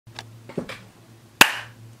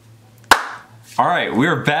Alright,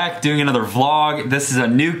 we're back doing another vlog. This is a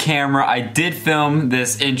new camera. I did film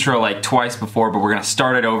this intro like twice before, but we're gonna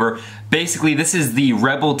start it over. Basically, this is the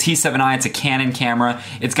Rebel T7i. It's a Canon camera.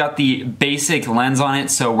 It's got the basic lens on it,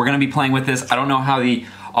 so we're gonna be playing with this. I don't know how the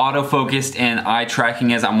autofocus and eye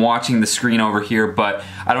tracking is. I'm watching the screen over here, but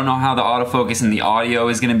I don't know how the autofocus and the audio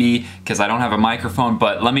is gonna be because I don't have a microphone,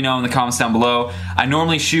 but let me know in the comments down below. I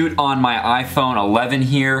normally shoot on my iPhone 11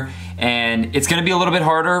 here, and it's gonna be a little bit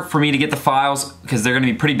harder for me to get the files because they're gonna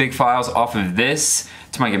be pretty big files off of this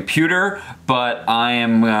to my computer, but I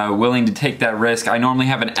am willing to take that risk. I normally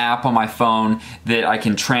have an app on my phone that I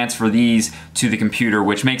can transfer these to the computer,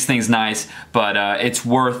 which makes things nice, but it's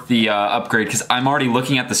worth the upgrade because I'm already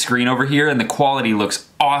looking at the screen over here and the quality looks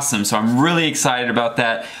awesome, so I'm really excited about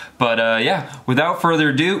that. But yeah, without further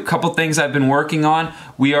ado, a couple things I've been working on.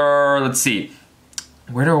 We are, let's see,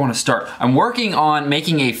 where do I want to start? I'm working on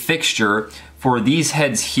making a fixture for these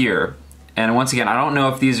heads here. And once again, I don't know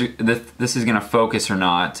if this is gonna focus or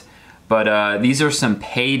not, but these are some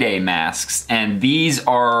payday masks, and these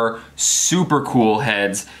are super cool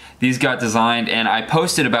heads. These got designed, and I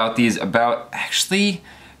posted about these about actually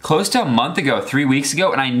close to a month ago, 3 weeks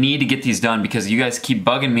ago, and I need to get these done because you guys keep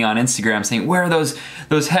bugging me on Instagram saying, where are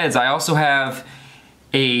those heads? I also have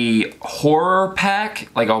a horror pack,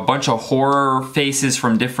 like a bunch of horror faces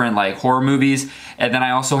from different like horror movies, and then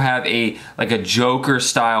I also have a Joker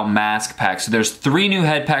style mask pack. So there's 3 new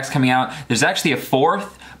head packs coming out. There's actually a 4th,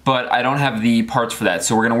 but I don't have the parts for that.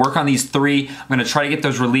 So we're gonna work on these 3. I'm gonna try to get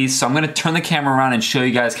those released. So I'm gonna turn the camera around and show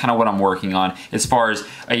you guys kind of what I'm working on as far as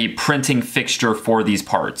a printing fixture for these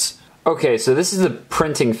parts. Okay, so this is the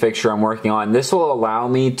printing fixture I'm working on. This will allow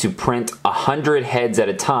me to print 100 heads at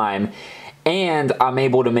a time, and I'm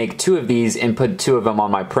able to make 2 of these and put 2 of them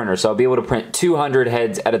on my printer. So I'll be able to print 200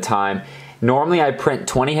 heads at a time. Normally I print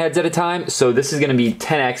 20 heads at a time, so this is gonna be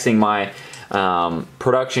 10xing my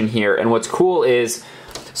production here. And what's cool is,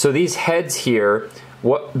 so these heads here,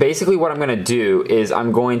 basically what I'm gonna do is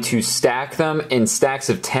I'm going to stack them in stacks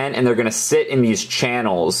of 10, and they're gonna sit in these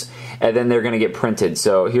channels, and then they're gonna get printed.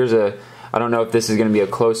 So here's I don't know if this is gonna be a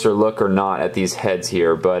closer look or not at these heads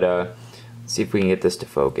here, but see if we can get this to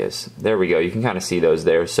focus. There we go, you can kind of see those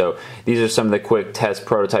there. So these are some of the quick test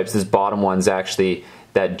prototypes. This bottom one's actually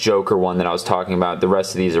that Joker one that I was talking about. The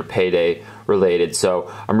rest of these are payday related.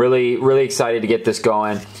 So I'm really excited to get this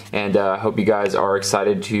going, and I hope you guys are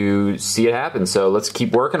excited to see it happen. So let's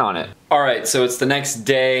keep working on it. Alright, so it's the next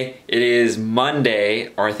day. It is Monday,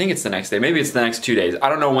 or I think it's the next day. Maybe it's the next 2 days. I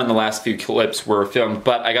don't know when the last few clips were filmed,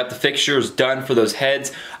 but I got the fixtures done for those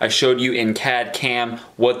heads. I showed you in CAD CAM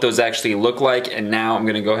what those actually look like, and now I'm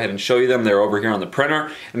gonna go ahead and show you them. They're over here on the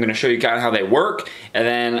printer. I'm gonna show you kind of how they work, and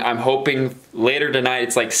then I'm hoping later tonight,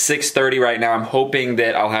 it's like 6:30 right now, I'm hoping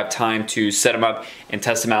that I'll have time to set them up and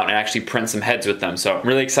test them out and actually print some heads with them. So I'm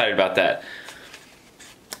really excited about that.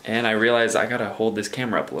 And I realize I gotta hold this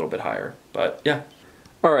camera up a little bit higher, but yeah.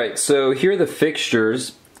 Alright, so here are the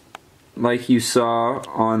fixtures like you saw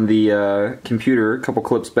on the computer a couple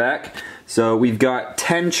clips back. So we've got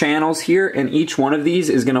 10 channels here, and each one of these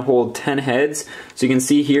is gonna hold 10 heads. So you can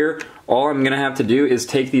see here, all I'm gonna have to do is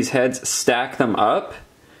take these heads, stack them up,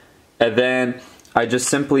 and then I just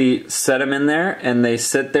simply set them in there and they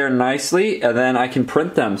sit there nicely, and then I can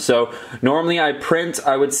print them. So normally I print,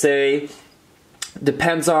 I would say,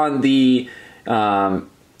 depends on the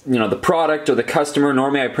the product or the customer.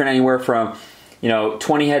 Normally I print anywhere from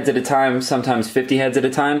 20 heads at a time, sometimes 50 heads at a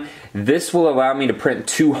time. This will allow me to print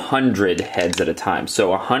 200 heads at a time. So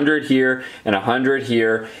 100 here and 100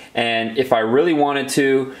 here, and if I really wanted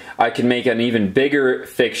to, I could make an even bigger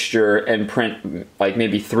fixture and print like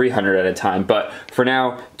maybe 300 at a time. But for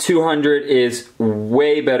now, 200 is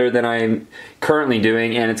way better than I'm currently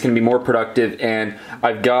doing, and it's gonna be more productive. And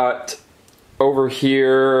I've got over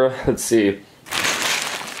here, let's see,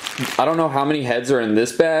 I don't know how many heads are in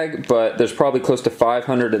this bag, but there's probably close to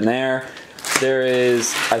 500 in there. There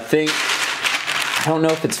is, I don't know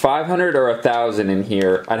if it's 500 or 1,000 in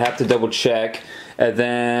here. I'd have to double check. And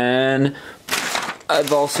then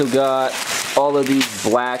I've also got all of these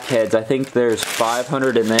black heads. I think there's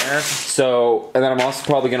 500 in there. So, and then I'm also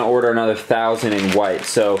probably gonna order another 1,000 in white.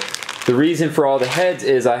 So the reason for all the heads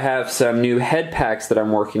is I have some new head packs that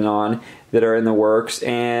I'm working on that are in the works,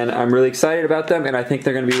 and I'm really excited about them, and I think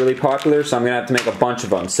they're gonna be really popular, so I'm gonna have to make a bunch of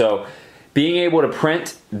them. So being able to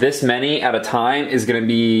print this many at a time is gonna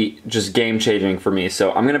be just game changing for me.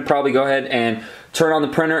 So I'm gonna probably go ahead and turn on the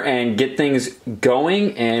printer and get things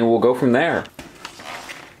going, and we'll go from there.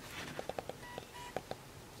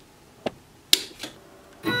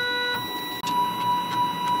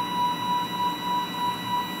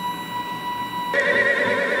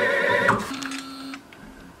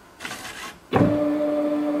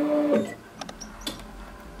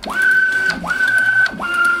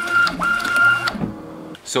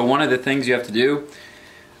 So one of the things you have to do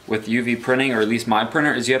with UV printing, or at least my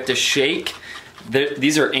printer, is you have to shake.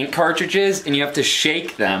 These are ink cartridges, and you have to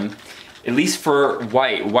shake them, at least for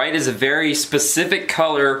white. White is a very specific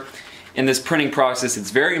color in this printing process.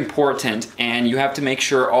 It's very important, and you have to make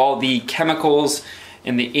sure all the chemicals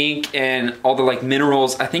in the ink and all the like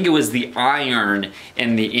minerals, I think it was the iron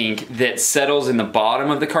in the ink that settles in the bottom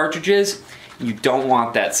of the cartridges. You don't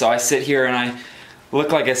want that. So I sit here and I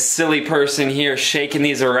look like a silly person here shaking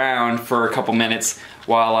these around for a couple minutes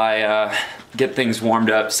while I get things warmed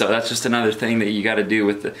up. So that's just another thing that you got to do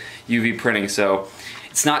with the UV printing. So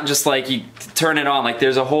it's not just like you turn it on, like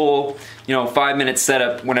there's a whole 5-minute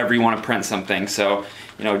setup whenever you want to print something. So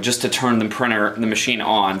just to turn the machine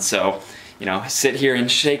on. So sit here and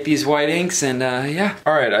shake these white inks, and yeah.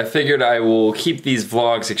 Alright, I figured I will keep these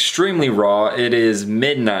vlogs extremely raw. It is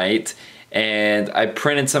midnight, and I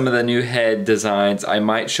printed some of the new head designs. I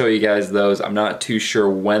might show you guys those. I'm not too sure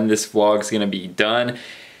when this vlog is going to be done.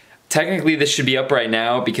 Technically, this should be up right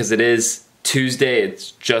now because it is Tuesday.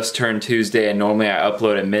 It's just turned Tuesday, and normally I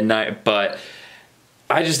upload at midnight, but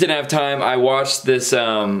I just didn't have time. I watched this,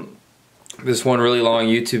 this one really long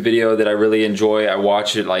YouTube video that I really enjoy. I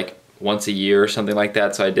watch it like once a year or something like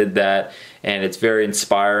that, so I did that, and it's very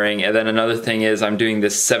inspiring. And then another thing is I'm doing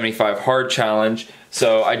this 75 hard challenge.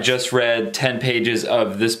 So I just read 10 pages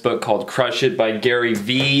of this book called Crush It by Gary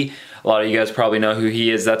Vee. A lot of you guys probably know who he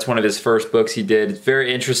is. That's one of his first books he did. It's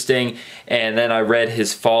very interesting. And then I read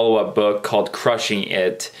his follow-up book called Crushing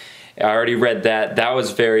It. I already read that. That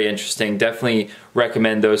was very interesting. Definitely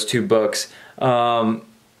recommend those two books.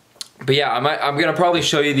 But yeah, I'm gonna probably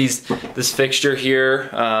show you this fixture here.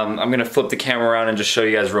 I'm gonna flip the camera around and just show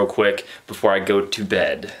you guys real quick before I go to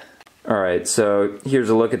bed. Alright, so here's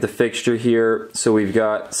a look at the fixture here. So we've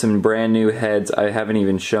got some brand new heads. I haven't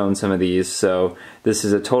even shown some of these, so this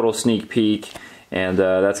is a total sneak peek, and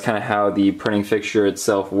that's kind of how the printing fixture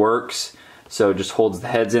itself works. So it just holds the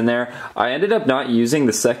heads in there. I ended up not using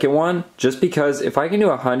the second one just because if I can do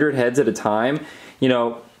 100 heads at a time,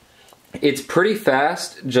 it's pretty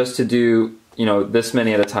fast just to do, this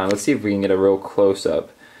many at a time. Let's see if we can get a real close-up.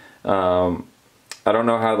 I don't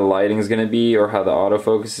know how the lighting is going to be or how the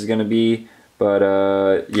autofocus is going to be,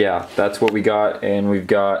 but yeah, that's what we got, and we've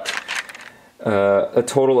got a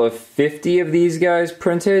total of 50 of these guys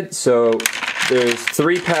printed. So there's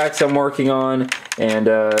 3 packs I'm working on,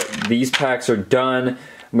 and these packs are done.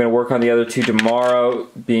 I'm going to work on the other 2 tomorrow,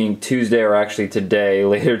 being Tuesday, or actually today,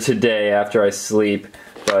 later today after I sleep.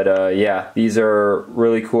 But yeah, these are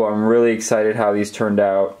really cool. I'm really excited how these turned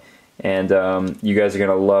out, and you guys are going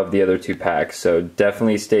to love the other 2 packs. So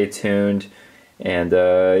definitely stay tuned, and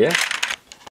yeah.